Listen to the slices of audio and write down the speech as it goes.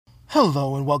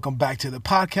Hello and welcome back to the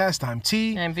podcast. I'm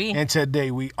T. I'm V. And today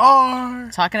we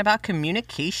are talking about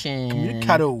communication.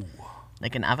 Communicado.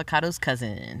 Like an avocado's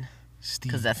cousin. Steve.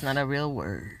 Because that's not a real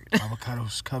word.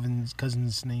 Avocado's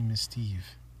cousin's name is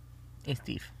Steve. Hey,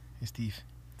 Steve. Hey, Steve.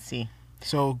 See.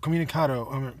 So,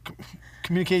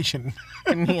 communication.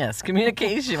 Yes,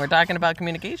 communication. We're talking about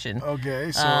communication.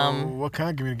 Okay, so what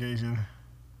kind of communication?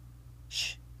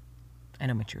 Shh. I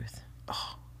know my truth.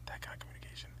 Oh, that kind of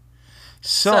communication.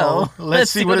 So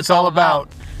let's see what it's all about.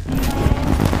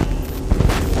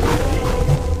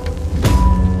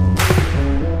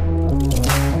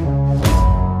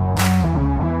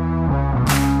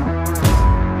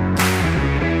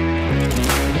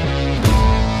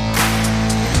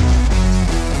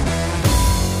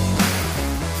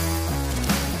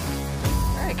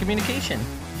 Communication,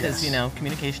 because Yes.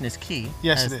 communication is key.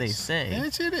 Yes, as it they is. say.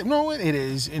 It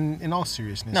is. In all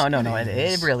seriousness. No.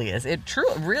 It really is. It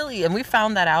really, and we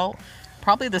found that out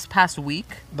probably this past week.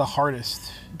 The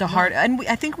hardest. And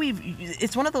I think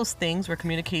it's one of those things where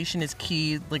communication is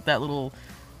key, like that little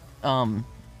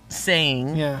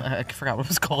saying. Yeah. I forgot what it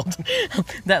was called.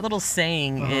 That little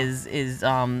saying is it's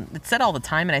said all the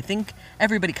time, and I think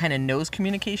everybody kind of knows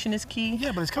communication is key.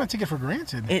 Yeah, but it's kind of taken for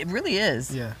granted. It really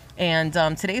is. Yeah. And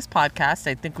today's podcast,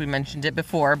 I think we mentioned it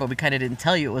before, but we kind of didn't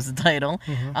tell you it was the title.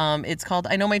 It's called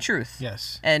I Know My Truth.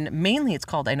 Yes. And mainly it's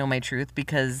called I Know My Truth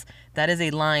because that is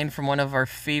a line from one of our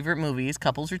favorite movies,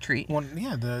 Couples Retreat.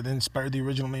 That inspired the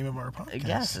original name of our podcast.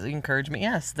 Yes, encouragement.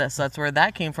 Yes, that's where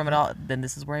that came from. Then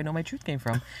this is where I Know My Truth came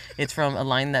from. It's from a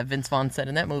line that Vince Vaughn said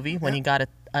in that movie when he got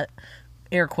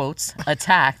air quotes,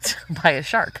 attacked by a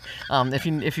shark.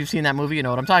 If you've seen that movie, you know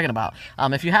what I'm talking about.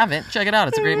 If you haven't, check it out.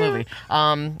 It's a great movie.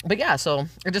 But yeah, so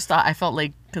I felt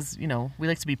like, because, we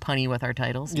like to be punny with our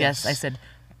titles. Yes, I said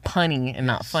punny and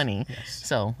not funny. Yes.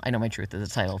 So I Know My Truth is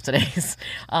the title of today's.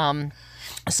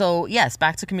 So yes,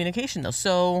 back to communication though.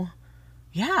 So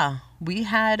yeah, we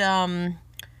had some,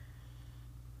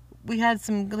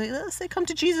 let's say, come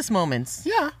to Jesus moments.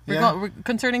 Yeah.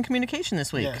 Concerning communication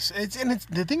this week. Yes.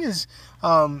 The thing is,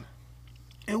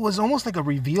 it was almost like a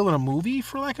reveal in a movie,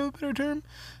 for lack of a better term,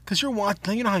 because you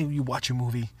know how you watch a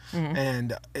movie,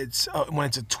 and it's when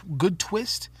it's a good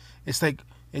twist, it's like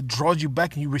it draws you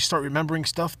back and you start remembering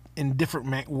stuff in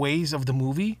different ways of the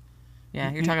movie.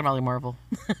 Yeah, you're talking about like Marvel.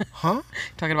 Huh?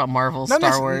 Talking about Marvel,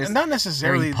 Star Wars. Not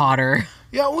necessarily. Harry Potter.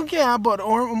 Yeah, well, yeah, but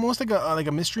or almost like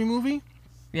a mystery movie.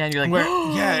 Yeah, and you're like,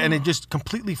 and it just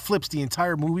completely flips the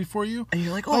entire movie for you. And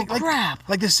you're like, crap.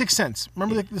 Like The Sixth Sense.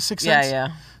 Remember the Sixth Sense? Yeah.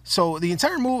 So the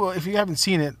entire movie, if you haven't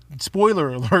seen it, spoiler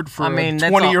alert for a that's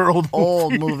 20-year-old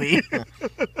old movie.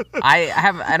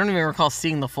 I don't even recall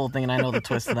seeing the full thing, and I know the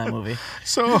twist of that movie.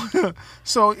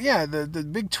 So yeah, the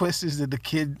big twist is that the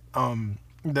kid,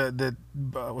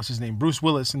 what's his name, Bruce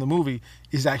Willis in the movie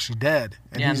is actually dead,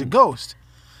 and he's a ghost.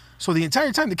 So the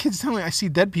entire time the kid's telling me, I see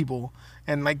dead people.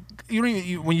 And like when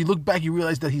you look back, you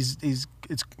realize that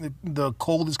the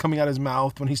cold is coming out of his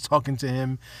mouth when he's talking to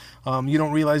him. You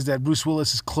don't realize that Bruce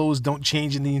Willis's clothes don't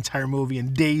change in the entire movie,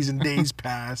 and days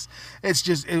pass.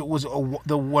 It was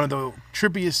one of the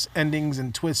trippiest endings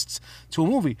and twists to a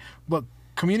movie. But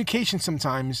communication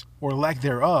sometimes, or lack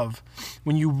thereof,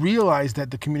 when you realize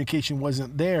that the communication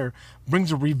wasn't there,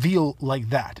 brings a reveal like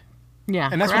that. Yeah,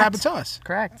 and that's what happened to us.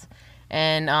 Correct.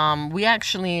 And we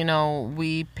actually,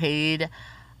 we paid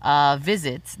a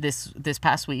visit this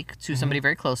past week to somebody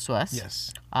very close to us.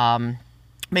 Yes.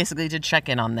 Basically to check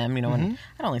in on them, and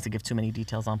I don't like to give too many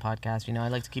details on podcasts. I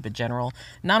like to keep it general,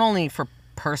 not only for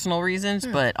personal reasons,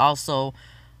 but also,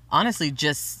 honestly,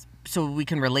 just so we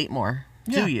can relate more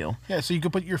to you. Yeah, so you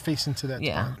could put your face into that.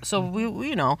 Yeah. So we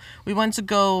went to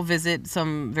go visit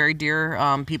some very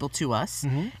dear people to us,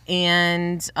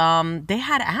 and they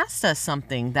had asked us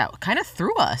something that kind of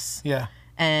threw us. Yeah.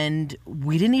 And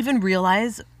we didn't even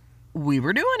realize we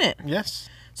were doing it. Yes.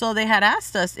 So they had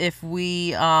asked us if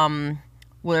we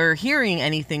were hearing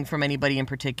anything from anybody in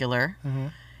particular,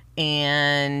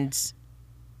 and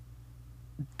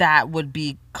that would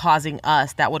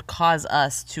cause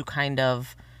us to kind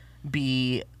of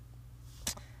be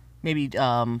maybe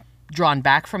drawn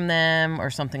back from them or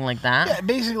something like that. Yeah,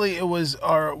 basically it was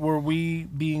were we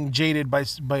being jaded by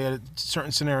a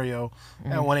certain scenario,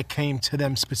 and when it came to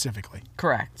them specifically.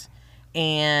 Correct.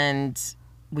 And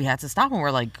we had to stop, and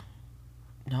we're like,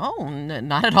 no,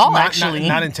 not at all. Actually,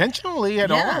 not intentionally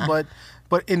at all,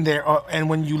 but in there, and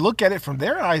when you look at it from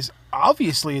their eyes,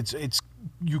 obviously it's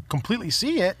you completely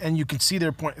see it, and you can see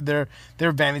their point, their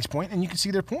vantage point, and you can see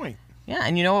their point. Yeah,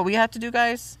 and you know what we had to do,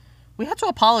 guys? We had to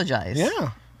apologize.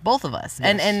 Yeah. Both of us.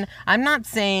 Yes. And I'm not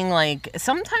saying, like,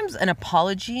 sometimes an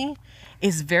apology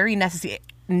is very necessary.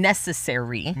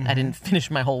 necessary. I didn't finish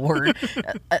my whole word.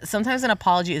 Sometimes an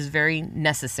apology is very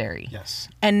necessary. Yes.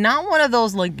 And not one of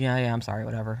those like, yeah, I'm sorry,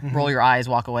 whatever. Roll your eyes,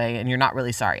 walk away, and you're not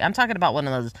really sorry. I'm talking about one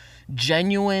of those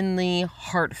genuinely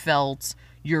heartfelt,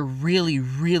 you're really,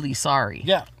 really sorry.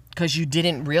 Yeah. Because you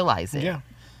didn't realize it. Yeah.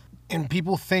 And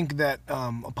people think that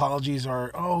apologies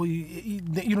are, you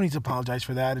don't need to apologize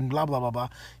for that and blah, blah, blah, blah.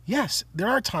 Yes, there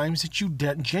are times that you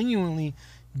genuinely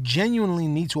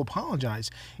need to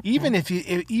apologize. Even if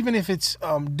it's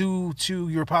due to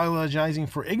your apologizing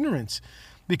for ignorance.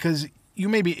 Because you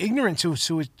may be ignorant to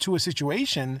a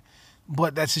situation,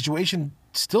 but that situation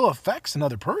still affects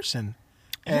another person.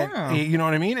 And, you know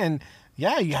what I mean? And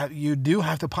yeah, you do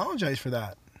have to apologize for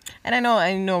that. And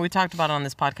I know we talked about it on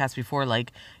this podcast before,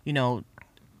 like, you know,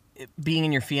 being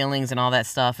in your feelings and all that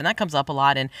stuff. And that comes up a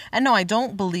lot. And no, I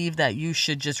don't believe that you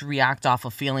should just react off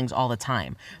of feelings all the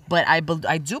time. But I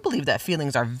do believe that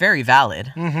feelings are very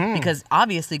valid because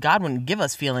obviously God wouldn't give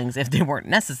us feelings if they weren't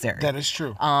necessary. That is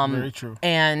true. Very true.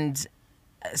 And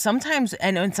sometimes,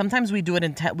 and sometimes we do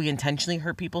it, we intentionally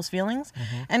hurt people's feelings.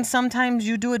 And sometimes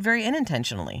you do it very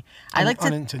unintentionally. I like to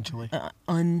unintentionally.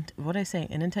 What did I say?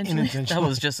 Unintentionally? That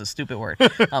was just a stupid word.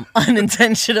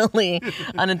 Unintentionally.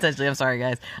 I'm sorry,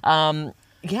 guys.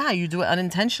 Yeah, you do it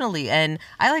unintentionally. And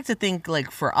I like to think,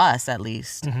 like, for us at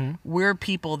least, we're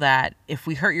people that if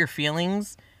we hurt your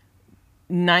feelings,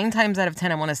 9 times out of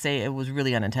 10, I want to say it was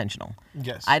really unintentional.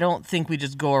 Yes. I don't think we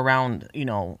just go around, you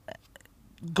know,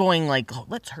 going like, oh,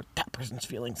 let's hurt that person's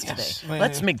feelings today.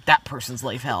 Let's make that person's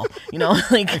life hell. You know,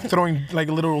 like throwing like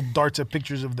literal darts at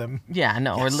pictures of them. Yeah,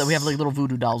 no. Yes. Or we have like little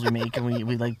voodoo dolls we make, and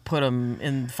we like put them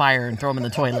in fire and throw them in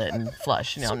the toilet and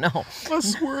flush. You know, no. A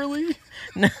swirly.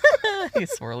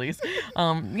 Swirlies.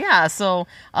 Yeah. So,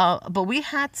 but we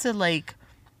had to like.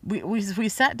 We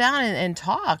sat down and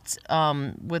talked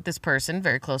with this person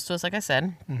very close to us, like I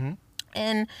said,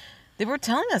 and they were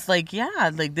telling us, like, yeah,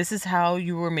 like, this is how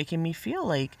you were making me feel.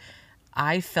 Like,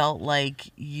 I felt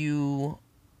like you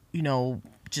know,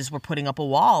 just were putting up a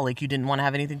wall. Like, you didn't want to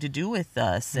have anything to do with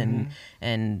us and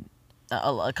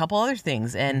a couple other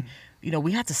things. And, you know,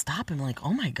 we had to stop him like,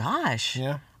 oh, my gosh.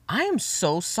 Yeah. I am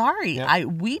so sorry. Yeah.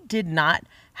 We did not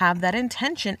have that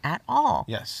intention at all.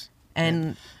 Yes.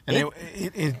 And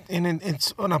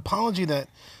it's an apology that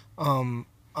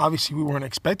obviously we weren't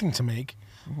expecting to make.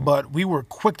 But we were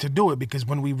quick to do it because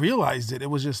when we realized it, it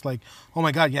was just like, oh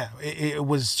my God, yeah, it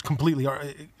was completely,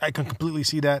 I can completely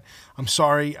see that. I'm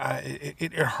sorry.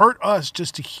 It hurt us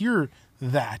just to hear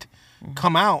that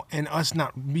come out and us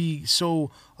not be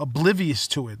so oblivious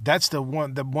to it. That's the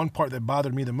one part that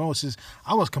bothered me the most is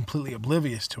I was completely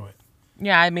oblivious to it.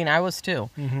 Yeah, I mean, I was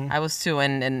too. I was too.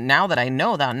 And now that I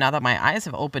know that, now that my eyes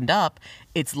have opened up,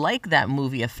 it's like that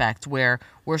movie effect where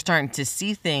we're starting to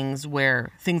see things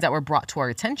that were brought to our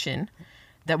attention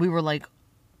that we were like,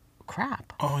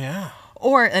 crap. Oh, yeah.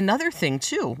 Or another thing,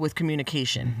 too, with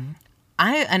communication.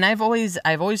 I've always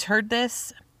heard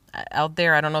this out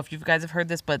there. I don't know if you guys have heard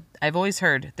this, but I've always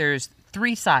heard there's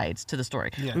 3 sides to the story.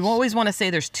 Yes. We always want to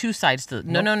say there's 2 sides to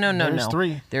No. There's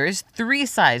 3. There is 3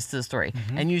 sides to the story.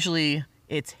 And usually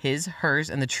it's his, hers,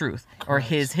 and the truth. Correct. Or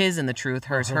his and the truth,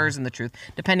 hers, hers, and the truth.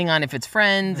 Depending on if it's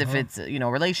friends, if it's, you know,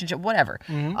 relationship, whatever.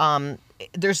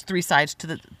 There's 3 sides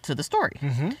to the story.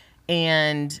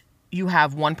 And you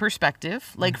have one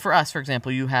perspective. Like for us, for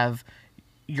example, you have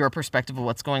your perspective of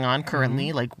what's going on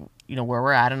currently, like, you know, where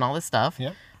we're at and all this stuff.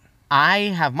 Yep. I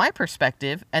have my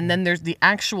perspective, and then there's the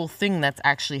actual thing that's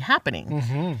actually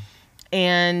happening.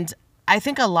 And I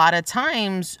think a lot of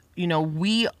times, you know,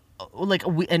 we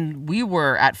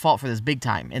were at fault for this big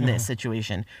time in this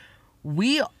situation.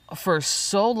 We, for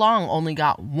so long, only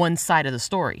got one side of the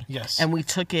story. Yes. And we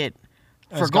took it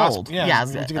for as gold. Gospel. Yeah,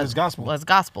 we took it as gospel. As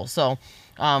gospel. So,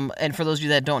 and for those of you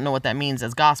that don't know what that means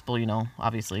as gospel, you know,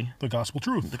 obviously. The gospel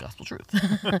truth. The gospel truth.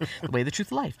 The way, the truth,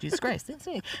 the life. Jesus Christ. That's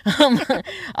me.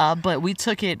 But we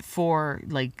took it for,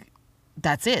 like,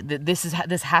 that's it. This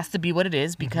has to be what it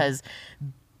is because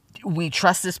we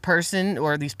trust this person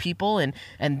or these people and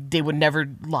they would never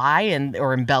lie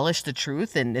or embellish the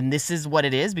truth. And this is what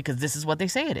it is because this is what they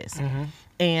say it is.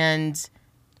 And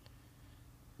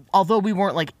although we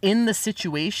weren't like in the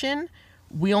situation,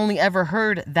 we only ever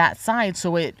heard that side.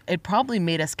 So it probably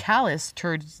made us callous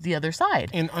towards the other side.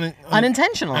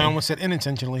 Unintentionally. I almost said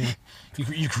unintentionally.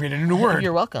 You created a new word.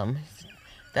 You're welcome.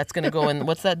 That's going to go in,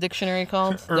 what's that dictionary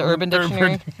called? The Urban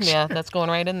Dictionary? Yeah, that's going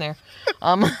right in there.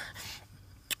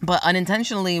 But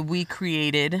unintentionally, we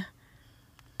created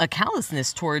a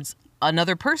callousness towards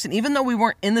another person. Even though we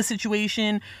weren't in the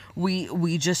situation,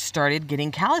 we just started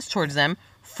getting callous towards them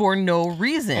for no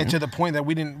reason. And to the point that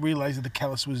we didn't realize that the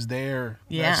callous was there.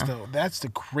 Yeah. That's the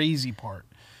crazy part.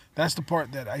 That's the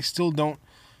part that I still don't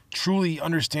truly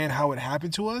understand how it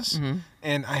happened to us. Mm-hmm.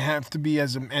 And I have to be,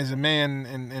 as a man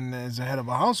and as a head of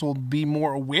a household, be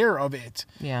more aware of it.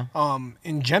 Yeah.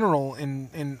 In general,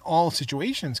 in all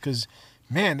situations, because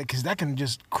that can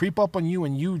just creep up on you,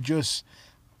 and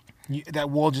that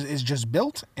wall is just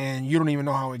built, and you don't even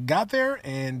know how it got there,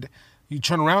 and you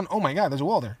turn around, oh my God, there's a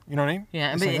wall there. You know what I mean?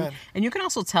 Yeah, Like and you can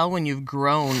also tell when you've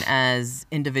grown as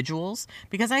individuals,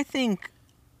 because I think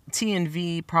T and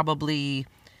V probably,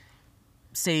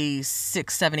 say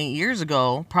 6, 7, 8 years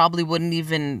ago, probably wouldn't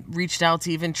even reached out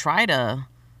to even try to,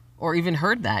 or even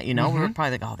heard that, we were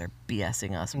probably like, oh, they're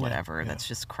BSing us, whatever. That's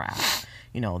just crap.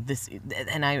 This,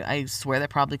 and I swear that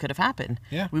probably could have happened.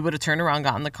 Yeah. We would have turned around,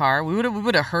 got in the car. We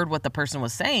would have heard what the person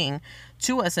was saying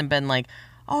to us and been like,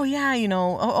 oh yeah,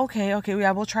 oh, okay,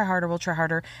 yeah, we'll try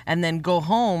harder, and then go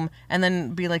home and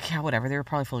then be like, yeah, whatever, they were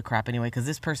probably full of crap anyway, because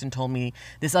this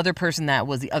other person that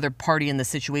was the other party in the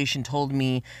situation told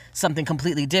me something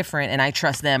completely different, and I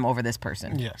trust them over this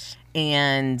person. Yes.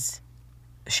 And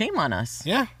shame on us.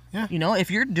 Yeah. Yeah. If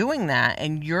you're doing that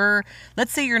and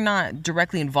let's say you're not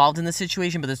directly involved in the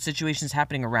situation, but the situation's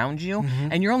happening around you,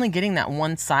 and you're only getting that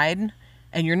one side,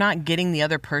 and you're not getting the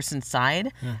other person's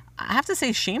side, I have to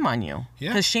say shame on you. Yeah.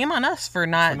 Because shame on us for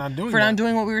not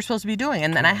doing what we were supposed to be doing.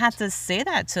 And then I had to say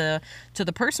that to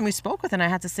the person we spoke with, and I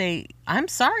had to say, I'm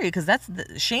sorry, because that's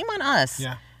shame on us.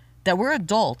 Yeah. That we're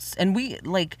adults, and we,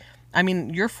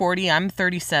 you're 40, I'm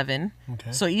 37.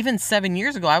 Okay. So even 7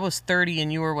 years ago, I was 30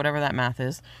 and you were whatever that math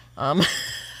is.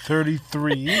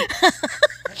 33.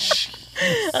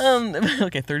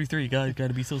 Okay, 33. God, got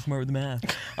to be so smart with the math.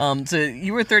 So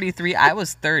you were 33, I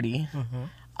was 30.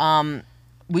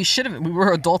 We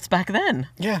were adults back then.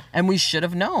 Yeah. And we should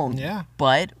have known. Yeah.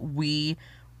 But we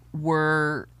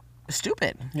were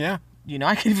stupid. Yeah.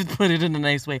 I can even put it in a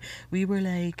nice way. We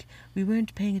weren't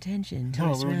paying attention.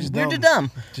 No, we were just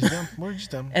dumb. We're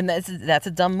just dumb. And that's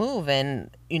a dumb move.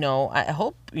 And, I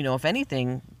hope, if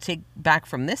anything, take back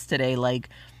from this today,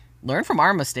 learn from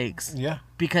our mistakes. Yeah.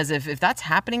 Because if that's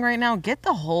happening right now, get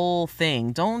the whole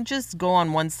thing. Don't just go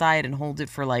on one side and hold it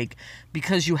for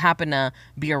because you happen to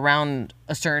be around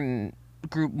a certain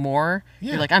group more.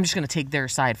 Yeah. You're like, I'm just going to take their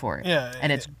side for it. Yeah.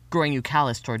 And it's growing you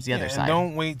callous towards the other side. And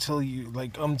don't wait till you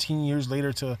umpteen years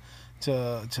later to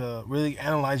really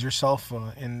analyze yourself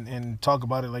and talk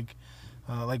about it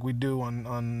like we do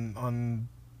on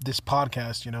this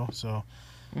podcast, so.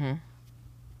 Mm-hmm.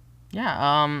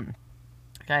 Yeah.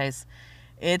 Guys,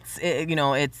 it's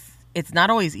not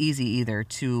always easy either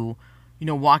to,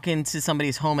 walk into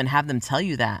somebody's home and have them tell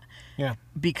you that. Yeah.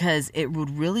 Because it would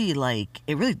really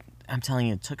I'm telling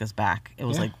you, it took us back. It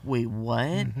was like, wait, what?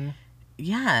 Mm-hmm.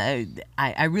 Yeah.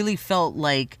 I really felt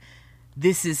like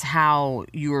this is how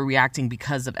you were reacting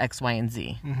because of X, Y, and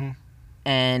Z. Mm-hmm.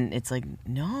 And it's like,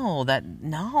 that's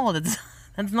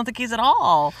not the case at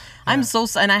all. Yeah.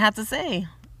 And I have to say,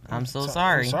 I'm so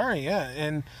sorry. I'm sorry.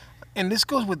 Yeah. And this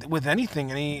goes with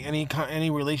anything, any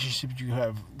relationship you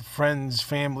have, friends,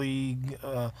 family,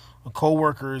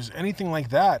 co-workers, anything like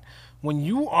that. When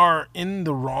you are in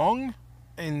the wrong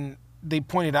and they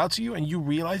point it out to you and you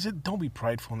realize it, don't be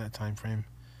prideful in that time frame.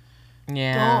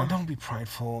 Yeah. Don't be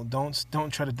prideful. Don't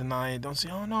try to deny it. Don't say,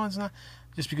 oh no, it's not,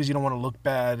 just because you don't want to look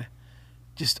bad.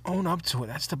 Just own up to it.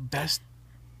 That's the best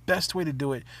way to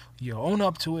do it. You own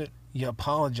up to it. You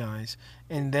apologize,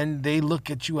 and then they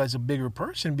look at you as a bigger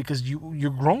person because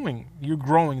you're growing. You're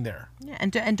growing there. Yeah,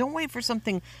 and don't wait for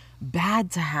something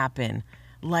bad to happen,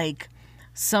 like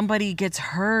somebody gets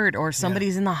hurt or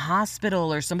somebody's in the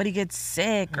hospital or somebody gets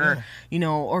sick or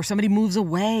or somebody moves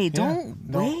away. Don't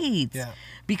wait. Yeah.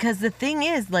 Because the thing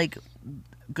is,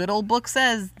 good old book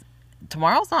says,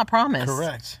 tomorrow's not promised.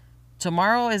 Correct.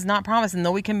 Tomorrow is not promised, and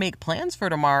though we can make plans for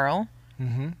tomorrow.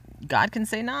 Mm-hmm. God can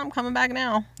say, "No, I'm coming back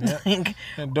now." Yeah.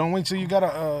 And don't wait till you got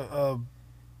a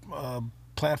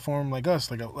platform like us,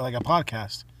 like a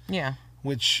podcast. Yeah.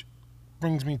 Which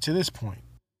brings me to this point.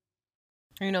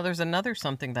 There's another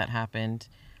something that happened,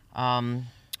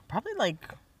 probably I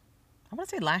want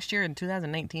to say last year in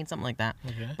 2019, something like that.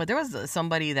 Okay. But there was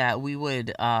somebody that we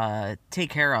would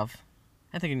take care of.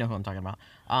 I think you know who I'm talking about.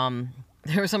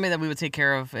 There was somebody that we would take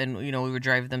care of, and we would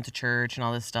drive them to church and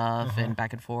all this stuff, and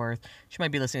back and forth. She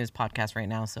might be listening to this podcast right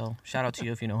now, so shout out to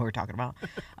you if you know who we're talking about.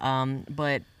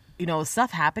 But stuff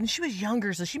happened. She was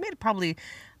younger, so she made probably,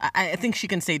 I think she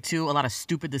can say too, a lot of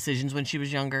stupid decisions when she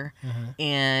was younger,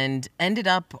 and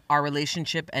our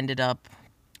relationship ended up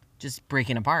just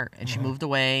breaking apart. And she moved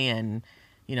away, and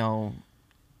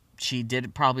she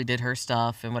probably did her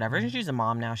stuff and whatever. And she's a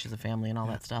mom now, she's a family and all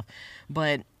that stuff.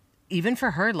 But even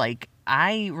for her,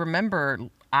 I remember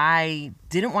I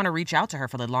didn't want to reach out to her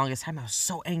for the longest time. I was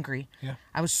so angry. Yeah.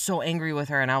 I was so angry with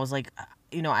her, and I was like,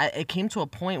 it came to a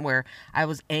point where I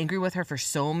was angry with her for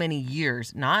so many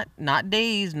years, not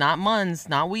days, not months,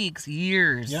 not weeks,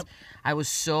 years. Yep. I was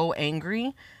so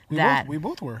angry We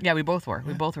both were. Yeah, we both were.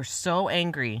 We both were so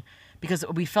angry because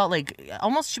we felt like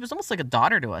she was almost like a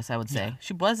daughter to us, I would say. Yeah.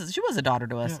 She was a daughter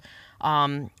to us. Yeah.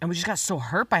 And we just got so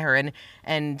hurt by her.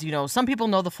 And some people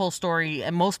know the full story,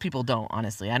 and most people don't,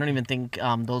 honestly. I don't even think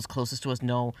those closest to us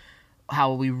know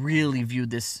how we really viewed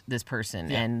this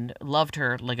person and loved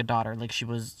her like a daughter, like she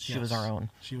was our own.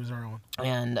 She was our own.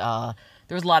 And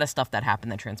there was a lot of stuff that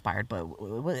happened that transpired, but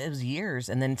it was years.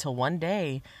 And then until one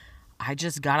day, I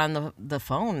just got on the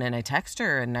phone and I texted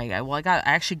her, and I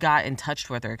actually got in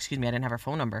touch with her. Excuse me, I didn't have her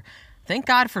phone number. Thank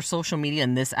God for social media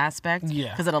in this aspect,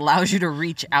 because it allows you to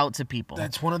reach out to people.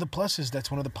 That's one of the pluses. That's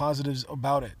one of the positives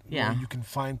about it. Yeah, you can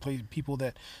find people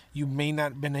that you may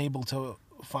not been able to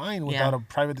find without a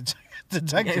private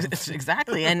detective.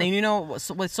 Exactly, and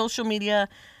with social media,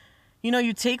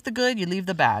 you take the good, you leave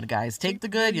the bad, guys. Take the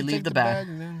good, you leave the bad.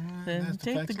 Then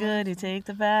take the good, you take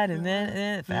the bad, and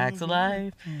then facts of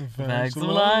life. Facts of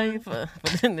life. But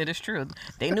then it is true.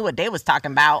 They knew what they was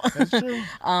talking about. That's true.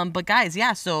 But guys,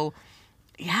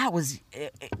 it was.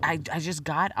 I just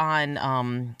got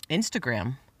on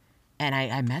Instagram, and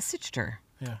I messaged her.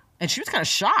 Yeah. And she was kind of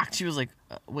shocked. She was like,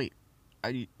 "Wait.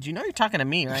 Do you know you're talking to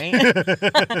me, right?"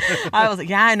 I was like,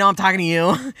 "Yeah, I know I'm talking to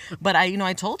you." But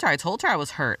I told her I was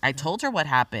hurt. I told her what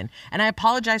happened, and I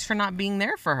apologized for not being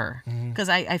there for her, because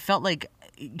I felt like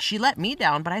she let me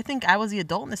down, but I think I was the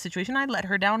adult in the situation. I let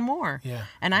her down more. Yeah.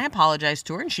 And I apologized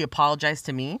to her, and she apologized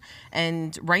to me.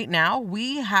 And right now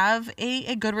we have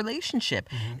a good relationship.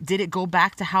 Did it go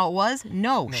back to how it was?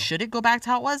 No. Should it go back to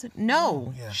how it was?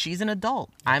 No. Yeah. She's an adult.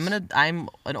 Yes. I'm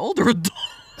an older adult.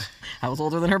 I was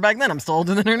older than her back then. I'm still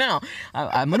older than her now.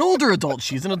 I'm an older adult.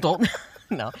 She's an adult.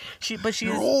 No, she's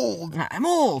You're old. I'm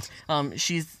old.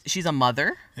 She's a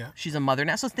mother. Yeah. She's a mother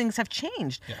now, so things have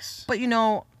changed. Yes. But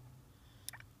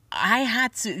I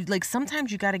had to,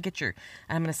 sometimes you got to get and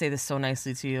I'm going to say this so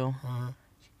nicely to you.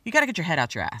 You got to get your head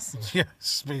out your ass.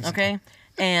 Yes, basically. Okay?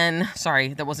 And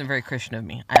sorry, that wasn't very Christian of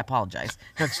me. I apologize.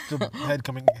 That's the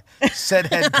said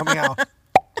head coming out.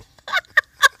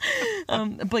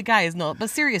 But guys, no, but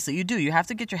seriously, you have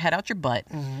to get your head out your butt.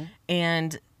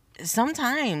 And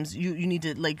sometimes you need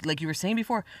to, like you were saying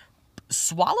before,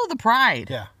 swallow the pride.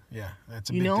 Yeah, that's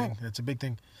a big thing. That's a big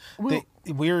thing.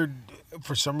 We're,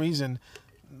 for some reason,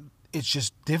 it's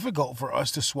just difficult for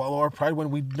us to swallow our pride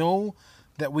when we know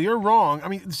that we are wrong. I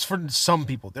mean, it's for some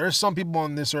people. There are some people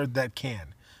on this earth that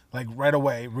can, right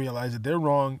away, realize that they're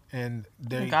wrong, and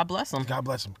God bless them. God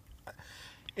bless them.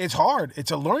 It's hard.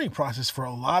 It's a learning process for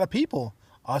a lot of people,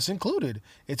 us included.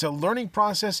 It's a learning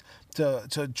process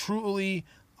to truly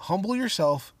humble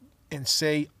yourself and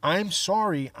say, I'm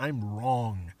sorry, I'm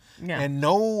wrong. Yeah. And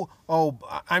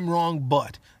I'm wrong,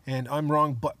 but. And I'm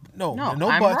wrong, but. No I'm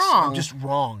buts. Wrong. I'm just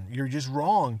wrong. You're just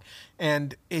wrong.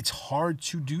 And it's hard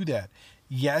to do that.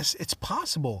 Yes, it's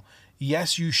possible.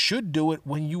 Yes, you should do it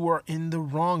when you are in the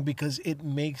wrong, because it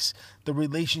makes the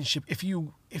relationship, if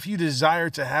you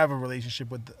desire to have a relationship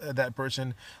with that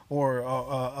person, or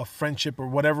a friendship, or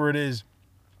whatever it is,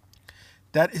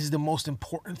 that is the most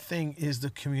important thing, is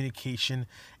the communication,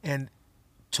 and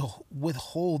to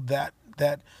withhold that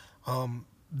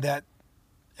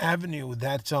avenue,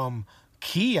 that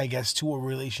key, I guess, to a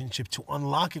relationship, to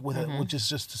unlock it with it, which is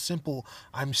just a simple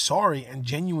I'm sorry, and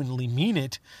genuinely mean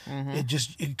it.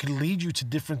 It could lead you to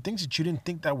different things that you didn't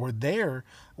think that were there,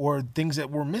 or things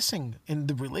that were missing in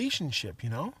the relationship,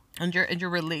 And your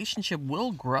relationship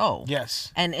will grow.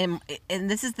 Yes. And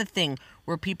this is the thing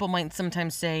where people might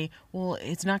sometimes say, well,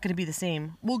 it's not going to be the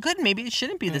same. Well, good. Maybe it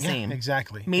shouldn't be the same.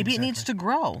 Exactly. Maybe it needs to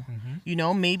grow.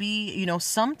 Maybe,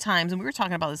 sometimes, and we were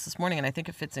talking about this morning, and I think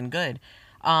it fits in good.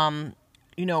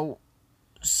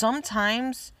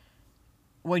 Sometimes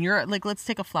when you're let's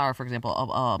take a flower, for example,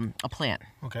 a plant.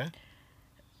 Okay.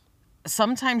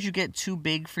 Sometimes you get too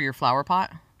big for your flower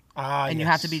pot. And you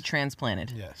have to be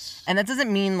transplanted. Yes. And that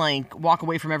doesn't mean walk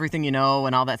away from everything and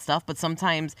all that stuff, but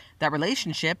sometimes that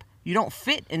relationship, you don't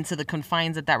fit into the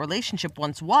confines that relationship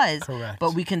once was. Correct.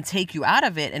 But we can take you out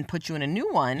of it and put you in a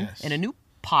new one, in a new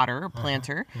potter or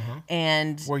planter,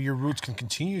 and where your roots can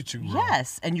continue to grow.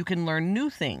 Yes, and you can learn new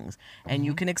things, and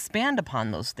you can expand upon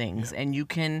those things, and you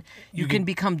can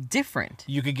become different.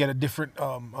 You could get a different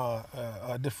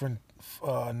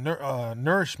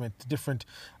nourishment, different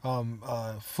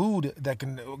food that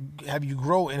can have you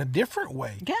grow in a different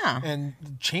way. Yeah. And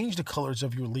change the colors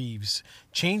of your leaves,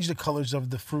 change the colors of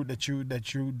the fruit that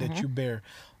you bear.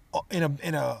 in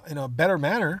a better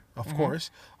manner, of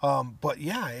course. But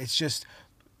yeah, it's just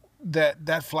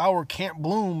that flower can't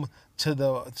bloom to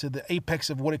the apex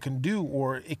of what it can do,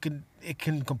 or it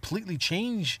can completely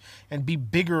change and be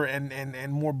bigger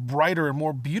and more brighter and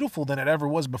more beautiful than it ever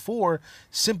was before,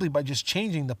 simply by just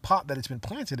changing the pot that it's been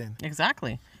planted in.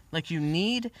 Exactly. Like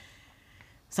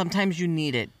sometimes you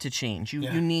need it to change.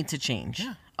 You need to change.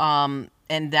 Yeah.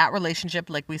 And that relationship,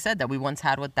 like we said, that we once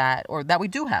had with that, or that we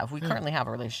do have, we currently have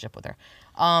a relationship with her.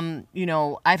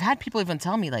 I've had people even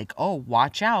tell me like, oh,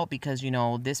 watch out because,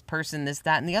 this person, this,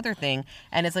 that, and the other thing.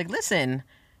 And it's like, listen,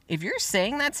 if you're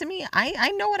saying that to me,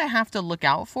 I know what I have to look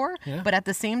out for. Yeah. But at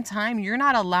the same time, you're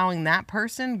not allowing that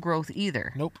person growth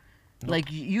either. Nope.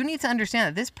 Like, you need to understand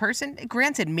that this person,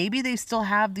 granted, maybe they still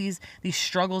have these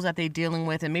struggles that they're dealing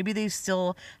with, and maybe they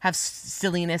still have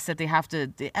silliness that they have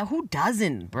to. Who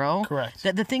doesn't, bro? Correct.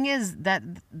 The thing is that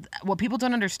what people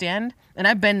don't understand,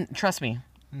 and trust me,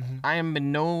 I am by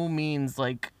no means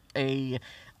like a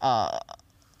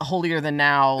holier than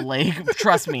now. Like,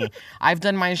 trust me, I've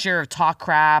done my share of talk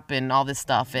crap and all this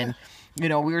stuff, and. We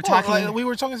were talking. We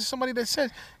were talking to somebody that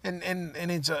said, and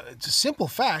it's a simple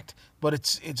fact, but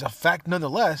it's a fact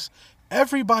nonetheless.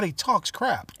 Everybody talks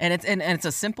crap, and it's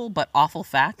a simple but awful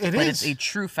fact. It's a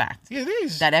true fact. It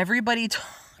is that everybody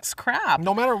talks crap,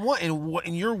 no matter what,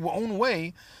 in your own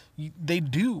way, they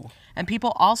do. And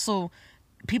people also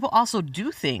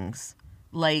do things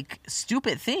like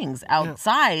stupid things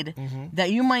outside that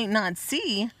you might not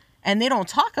see. And they don't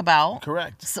talk about.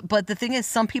 Correct. But the thing is,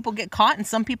 some people get caught and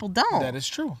some people don't. That is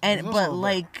true. And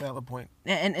valid point.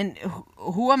 And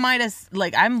who am I to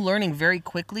like? I'm learning very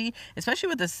quickly, especially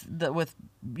with with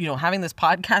having this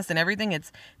podcast and everything.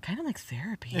 It's kind of like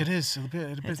therapy. It is a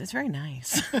bit. It's very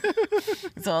nice.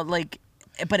 So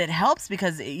but it helps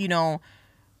because who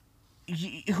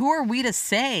are we to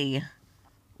say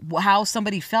how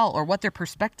somebody felt or what their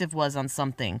perspective was on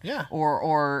something? Yeah.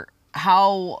 Or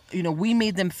how we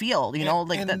made them feel,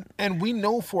 and we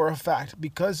know for a fact,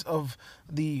 because of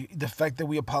the fact that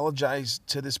we apologized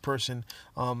to this person,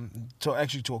 to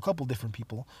a couple different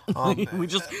people.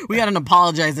 We had an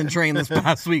apologizing train this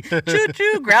past week. Choo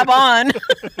choo, grab on.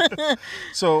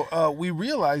 So we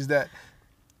realized that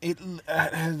it,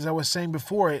 as I was saying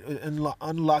before, it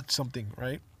unlocked something,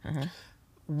 right?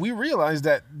 We realized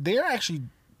that they're actually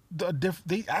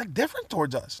they act different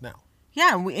towards us now.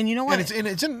 Yeah, and you know what? And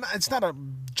it's not a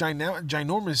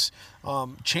ginormous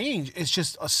change. It's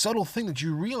just a subtle thing that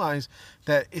you realize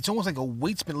that it's almost like a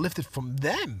weight's been lifted from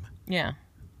them. Yeah.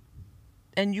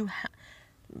 And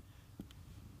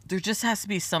there just has to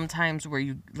be some times where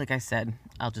you, like I said,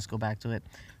 I'll just go back to it.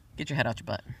 Get your head out your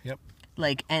butt. Yep.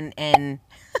 Like and I'm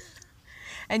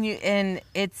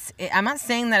not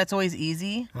saying that it's always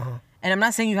easy. And I'm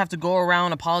not saying you have to go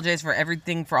around apologize for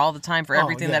everything, for all the time, for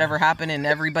everything that ever happened in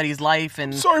everybody's life.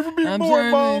 And sorry for being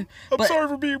bored, Mom. I'm sorry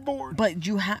for being bored. But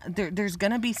there's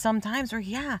gonna be some times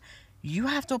where you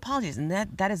have to apologize, and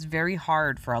that is very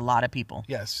hard for a lot of people.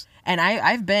 Yes. And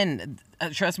I've been,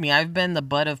 trust me, I've been the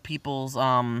butt of people's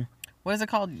what is it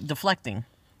called? Deflecting.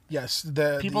 Yes.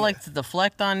 People like to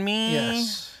deflect on me.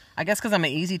 Yes. I guess because I'm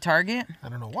an easy target. I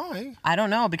don't know why. I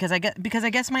don't know because I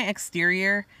guess my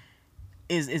exterior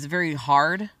is very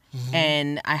hard,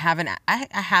 and I have an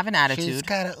attitude. She's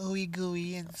got an ooey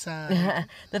gooey inside.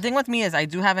 The thing with me is I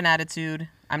do have an attitude.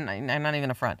 I'm not even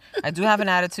a front. I do have an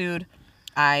attitude.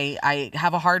 I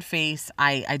have a hard face.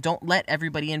 I don't let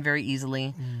everybody in very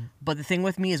easily. But the thing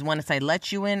with me is once I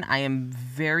let you in, I am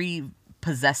very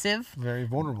possessive. Very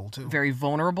vulnerable too. Very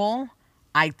vulnerable.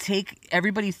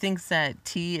 Everybody thinks that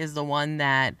T is the one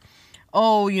that,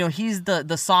 oh, he's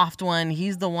the soft one.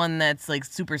 He's the one that's like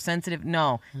super sensitive.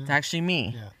 No, it's actually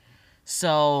me. Yeah.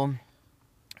 So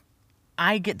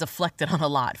I get deflected on a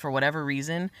lot for whatever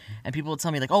reason. And people will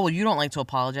tell me like, oh, well, you don't like to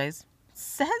apologize.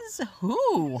 Says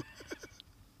who?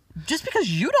 Just because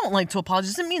you don't like to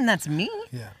apologize doesn't mean that's me.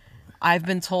 Yeah. I've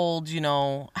been told, a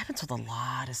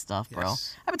lot of stuff, bro.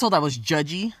 Yes. I've been told I was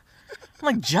judgy. I'm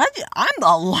like, judgy?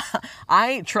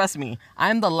 Trust me,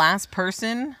 I'm the last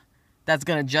person that's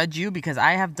gonna judge you because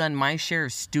I have done my share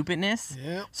of stupidness.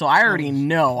 Yep. So I already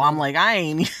know. I'm like,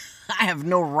 I have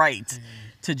no right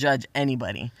to judge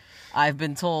anybody. I've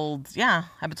been told I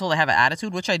have an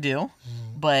attitude, which I do.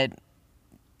 But,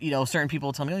 certain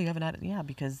people tell me, oh, you have an attitude. Yeah,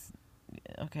 because,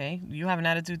 okay, you have an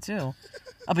attitude too.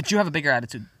 Oh, but you have a bigger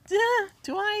attitude.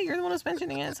 Do I? You're the one who's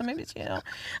mentioning it, so maybe it's you.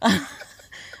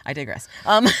 I digress.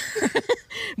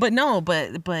 But no,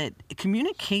 but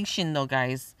communication though,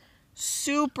 guys,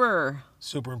 super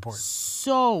important.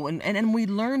 So, and we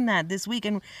learned that this week,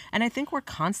 and I think we're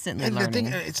constantly learning.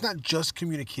 The thing, it's not just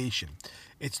communication.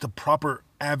 It's the proper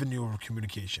avenue of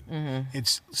communication.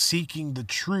 It's seeking the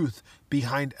truth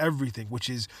behind everything, which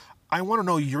is, I want to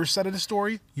know your side of the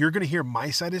story. You're going to hear my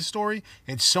side of the story,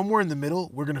 and somewhere in the middle,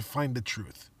 we're going to find the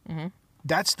truth.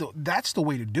 That's the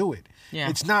way to do it. Yeah.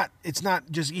 It's not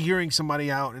just hearing somebody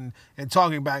out and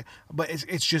talking back, but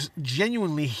it's just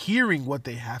genuinely hearing what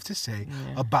they have to say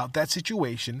about that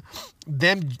situation.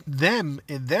 Them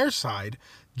in their side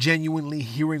genuinely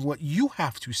hearing what you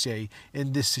have to say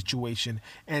in this situation,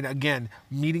 and again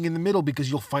meeting in the middle, because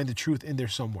you'll find the truth in there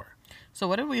somewhere. So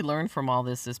what did we learn from all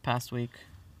this past week?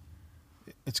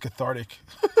 It's cathartic.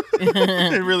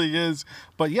 It really is.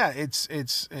 But yeah, it's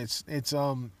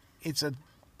a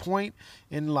point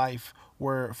in life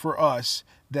where, for us,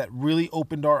 that really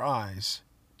opened our eyes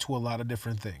to a lot of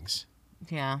different things.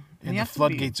 Yeah. And the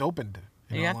floodgates opened.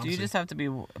 You just have to be,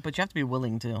 but you have to be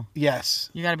willing to. Yes.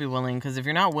 You got to be willing, because if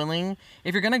you're not willing,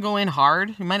 if you're going to go in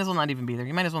hard, you might as well not even be there.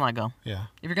 You might as well not go. Yeah.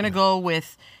 If you're going to go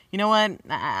with, you know what,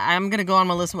 I'm going to go on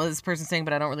my list what this person's saying,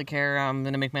 but I don't really care. I'm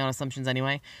going to make my own assumptions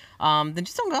anyway. Then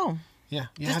just don't go. Yeah.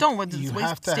 Waste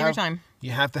your time.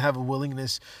 You have to have a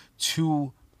willingness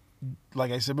to,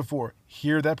 like I said before,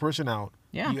 hear that person out.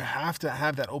 Yeah. You have to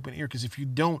have that open ear, because if you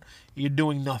don't, you're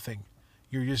doing nothing.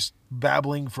 You're just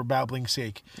babbling for babbling's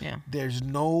sake. Yeah. There's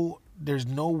no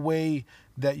way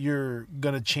that you're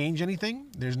going to change anything.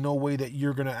 There's no way that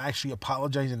you're going to actually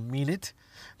apologize and mean it.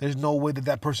 There's no way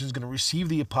that person is going to receive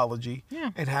the apology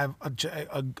and have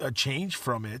a change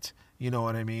from it. You know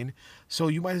what I mean? So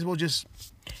you might as well just...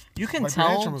 You can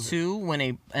tell, too,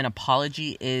 when an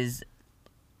apology is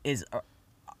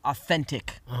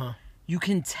authentic. You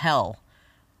can tell.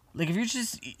 Like, if you're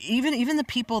just... Even the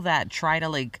people that try to,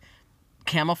 like,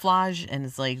 camouflage, and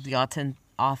it's like the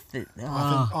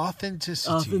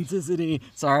authenticity.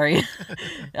 Sorry.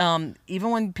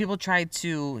 Even when people try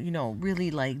to,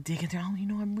 really like dig into,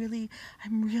 I'm really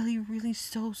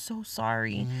so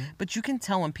sorry. But you can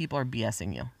tell when people are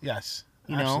BSing you. Yes.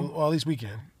 You absolutely. know? Well, at least we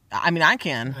can. I mean, I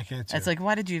can. I can too. It's like,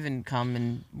 why did you even come,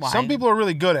 and why? Some people are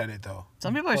really good at it, though.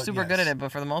 Some people are super good at it,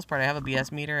 but for the most part, I have a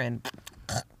BS meter, and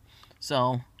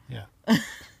so yeah.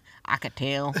 I could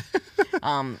tell.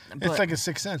 It's like a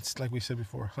sixth sense, like we said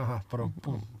before.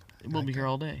 We'll be here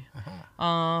all day.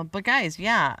 But guys,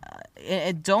 yeah,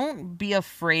 don't be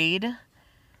afraid.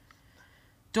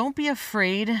 Don't be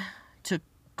afraid to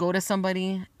go to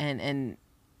somebody and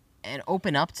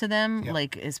open up to them,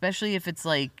 like, especially if it's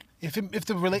like, if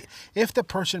the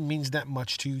person means that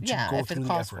much to you to go through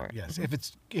the effort. Yes.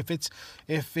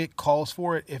 If it calls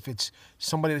for it, if it's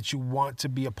somebody that you want to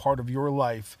be a part of your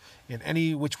life in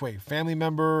any which way, family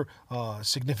member,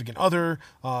 significant other,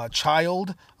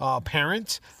 child,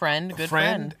 parent,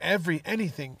 friend,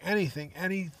 anything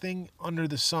under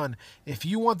the sun. If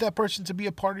you want that person to be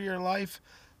a part of your life,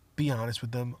 be honest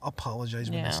with them, apologize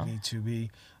when this needs to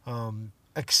be.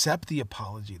 Accept the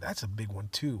apology. That's a big one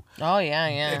too. Oh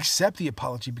yeah. Accept the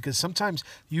apology, because sometimes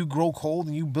you grow cold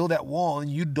and you build that wall and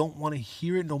you don't want to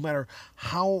hear it, no matter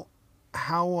how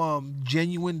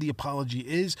genuine the apology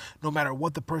is, no matter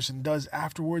what the person does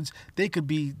afterwards. They could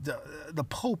be the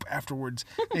Pope afterwards,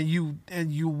 and you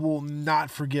will not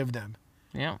forgive them.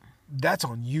 Yeah. That's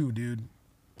on you, dude.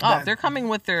 If they're coming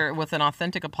with an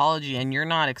authentic apology and you're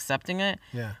not accepting it,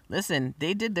 listen,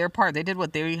 they did their part. They did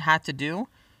what they had to do.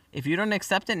 If you don't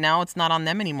accept it, now it's not on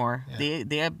them anymore. Yeah.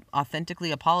 They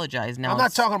authentically apologize. Now I'm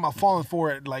not talking about falling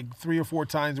for it like 3 or 4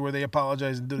 times where they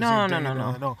apologize and do the same thing.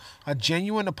 No. A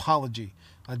genuine apology,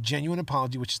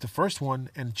 which is the first one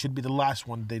and should be the last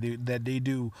one they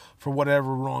do for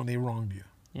whatever wrong they wronged you.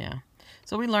 Yeah.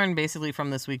 So we learned basically from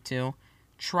this week too,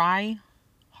 try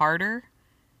harder.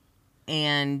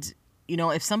 And,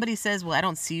 if somebody says, well, I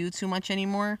don't see you too much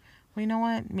anymore, well, you know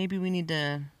what? Maybe we need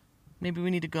to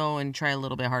go and try a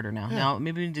little bit harder now. Yeah. Now,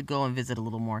 maybe we need to go and visit a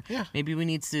little more. Yeah. Maybe we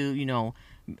need to,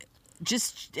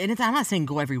 and I'm not saying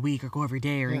go every week or go every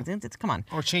day or anything. Come on.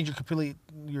 Or change your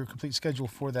complete schedule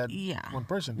for that one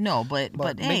person. No, but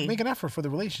hey, make an effort for the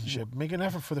relationship. Make an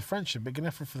effort for the friendship. Make an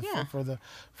effort for the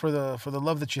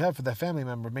love that you have for that family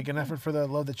member. Make an effort for the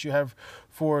love that you have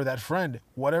for that friend.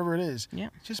 Whatever it is. Yeah.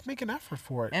 Just make an effort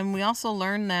for it. And we also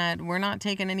learned that we're not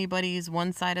taking anybody's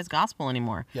one side as gospel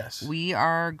anymore. Yes. We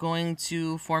are going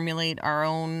to formulate our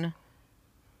own.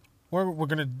 We're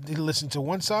going to listen to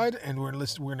one side, and we're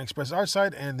going to express our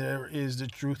side, and there is the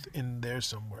truth in there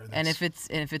somewhere. And if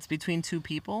it's between 2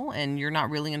 people and you're not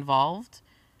really involved,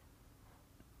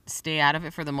 stay out of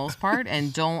it for the most part,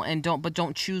 and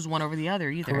don't choose one over the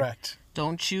other either. Correct.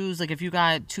 Don't choose, like, if you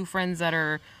got 2 friends that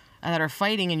are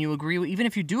fighting and you agree, even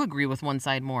if you do agree with one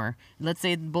side more. Let's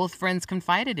say both friends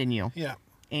confided in you. Yeah.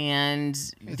 and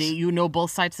you know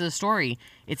both sides of the story.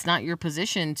 It's not your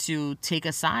position to take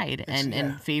a side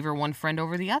and favor one friend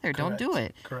over the other. Correct. Don't do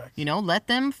it. Correct. You know, let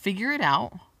them figure it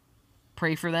out.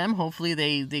 Pray for them. Hopefully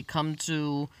they come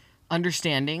to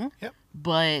understanding. Yep.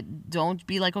 But don't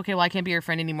be like, okay, well, I can't be your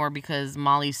friend anymore because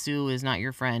Molly Sue is not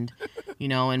your friend. You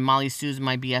know, and Molly Sue's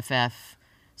my BFF.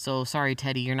 So sorry,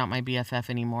 Teddy, you're not my BFF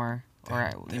anymore.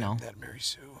 That Mary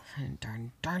Sue.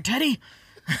 Darn Teddy.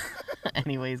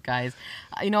 Anyways, guys,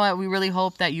 you know what? We really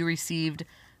hope that you received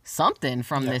something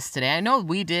from this today. I know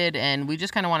we did, and we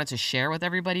just kind of wanted to share with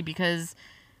everybody because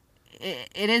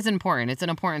it is important. It's an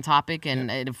important topic,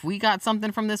 and if we got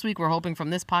something from this week, we're hoping from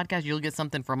this podcast you'll get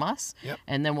something from us,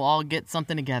 and then we'll all get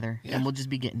something together, and we'll just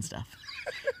be getting stuff.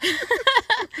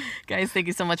 Guys, thank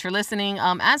you so much for listening.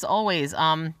 As always,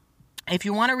 if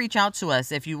you want to reach out to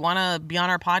us, if you want to be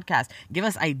on our podcast, give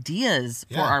us ideas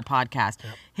for our podcast,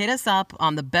 hit us up.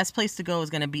 The best place to go is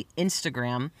going to be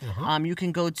Instagram. You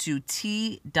can go to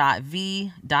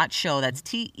t.v.show. That's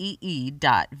TEE.VEE.SHOW,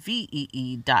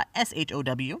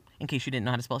 in case you didn't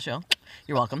know how to spell show.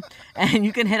 You're welcome. And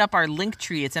you can hit up our link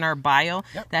tree. It's in our bio.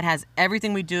 That has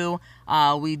everything we do.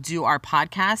 We do our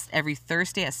podcast every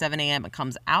Thursday at 7 a.m. It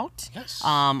comes out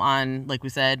on, like we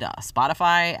said,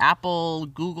 Spotify, Apple,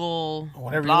 Google,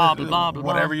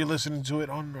 whatever you're listening to it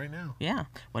on right now. Yeah,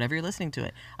 whatever you're listening to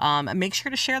it. Make sure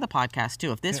to share the podcast,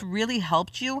 too. If this really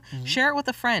helped you, share it with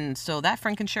a friend so that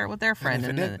friend can share it with their friend.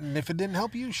 And if it didn't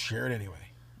help you, share it anyway.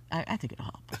 I think it'll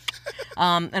help.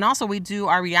 And also, we do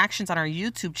our reactions on our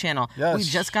YouTube channel. Yes. We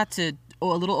just got to a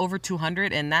little over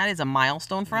 200, and that is a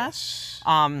milestone for us.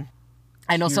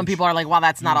 I know some people are like, wow,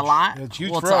 that's not a lot. It's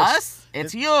huge well, for to us,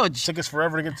 it's huge. It took us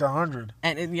forever to get to 100.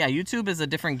 And YouTube is a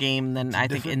different game than I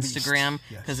think Instagram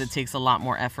because it takes a lot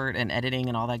more effort and editing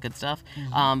and all that good stuff.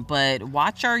 But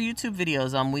watch our YouTube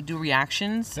videos. We do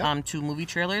reactions to movie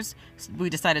trailers. We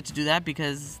decided to do that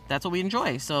because that's what we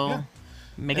enjoy. So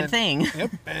make it a thing.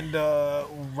 And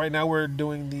right now we're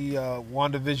doing the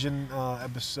WandaVision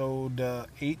episode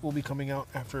 8 will be coming out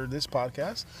after this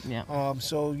podcast.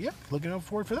 So looking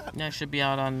forward for that. Yeah, it should be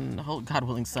out on God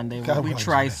willing Sunday. We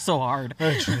try so hard.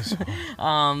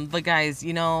 But guys,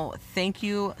 thank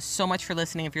you so much for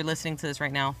listening. If you're listening to this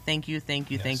right now, thank you.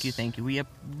 We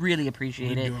really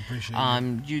appreciate it. We do appreciate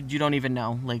it. You don't even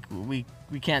know. Like we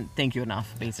can't thank you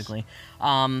enough, basically.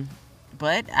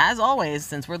 But as always,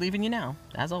 since we're leaving you now,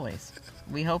 as always,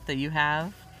 we hope that you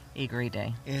have a great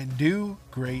day. And do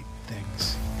great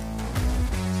things.